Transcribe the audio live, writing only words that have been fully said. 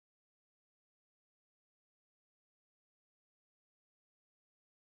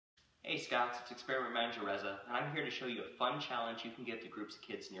Hey Scouts, it's Experiment Manager Reza, and I'm here to show you a fun challenge you can give to groups of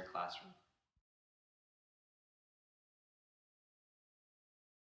kids in your classroom.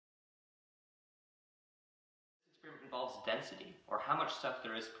 This experiment involves density, or how much stuff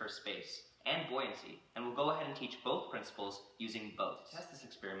there is per space, and buoyancy, and we'll go ahead and teach both principles using both. To test this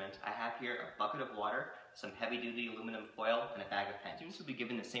experiment, I have here a bucket of water, some heavy-duty aluminum foil, and a bag of pens. Students will be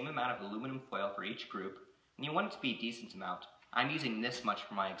given the same amount of aluminum foil for each group, and you want it to be a decent amount. I'm using this much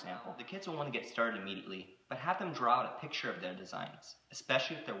for my example. The kids will want to get started immediately, but have them draw out a picture of their designs,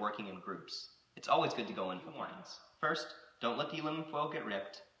 especially if they're working in groups. It's always good to go in for warnings. First, don't let the aluminum foil get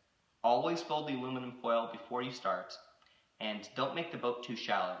ripped. Always fold the aluminum foil before you start, and don't make the boat too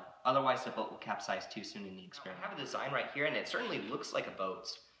shallow, otherwise the boat will capsize too soon in the experiment. I have a design right here, and it certainly looks like a boat,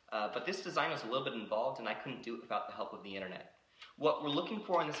 but this design was a little bit involved, and I couldn't do it without the help of the internet. What we're looking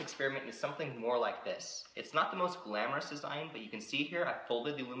for in this experiment is something more like this. It's not the most glamorous design, but you can see here I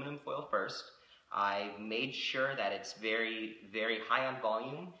folded the aluminum foil first. I made sure that it's very, very high on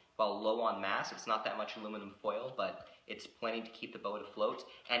volume while low on mass. It's not that much aluminum foil, but it's plenty to keep the boat afloat.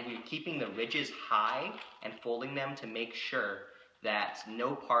 And we're keeping the ridges high and folding them to make sure that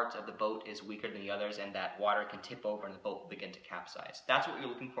no part of the boat is weaker than the others and that water can tip over and the boat will begin to capsize. That's what you're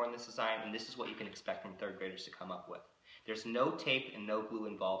looking for in this design, and this is what you can expect from third graders to come up with. There's no tape and no glue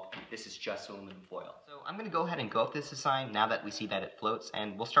involved. This is just aluminum foil. So I'm going to go ahead and go with this design now that we see that it floats,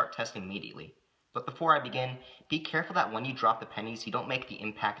 and we'll start testing immediately. But before I begin, be careful that when you drop the pennies, you don't make the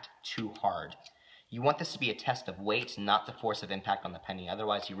impact too hard. You want this to be a test of weight, not the force of impact on the penny,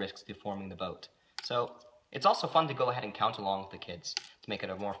 otherwise you risk deforming the boat. So it's also fun to go ahead and count along with the kids to make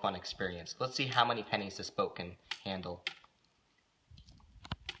it a more fun experience. Let's see how many pennies this boat can handle.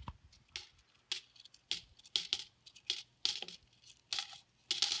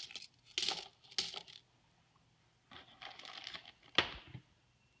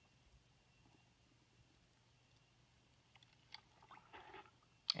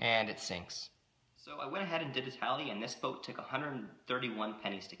 And it sinks. So I went ahead and did a tally, and this boat took 131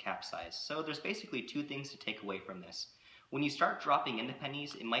 pennies to capsize. So there's basically two things to take away from this. When you start dropping into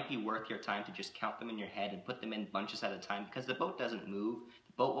pennies, it might be worth your time to just count them in your head and put them in bunches at a time because the boat doesn't move.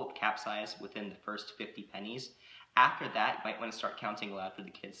 The boat won't capsize within the first 50 pennies. After that, you might want to start counting aloud for the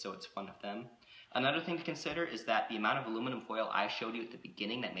kids so it's fun with them. Another thing to consider is that the amount of aluminum foil I showed you at the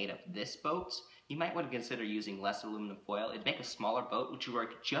beginning that made up this boat, you might want to consider using less aluminum foil. It'd make a smaller boat, which would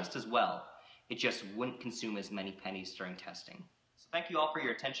work just as well. It just wouldn't consume as many pennies during testing. So thank you all for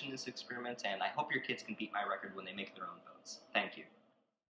your attention in this experiment, and I hope your kids can beat my record when they make their own boats. Thank you.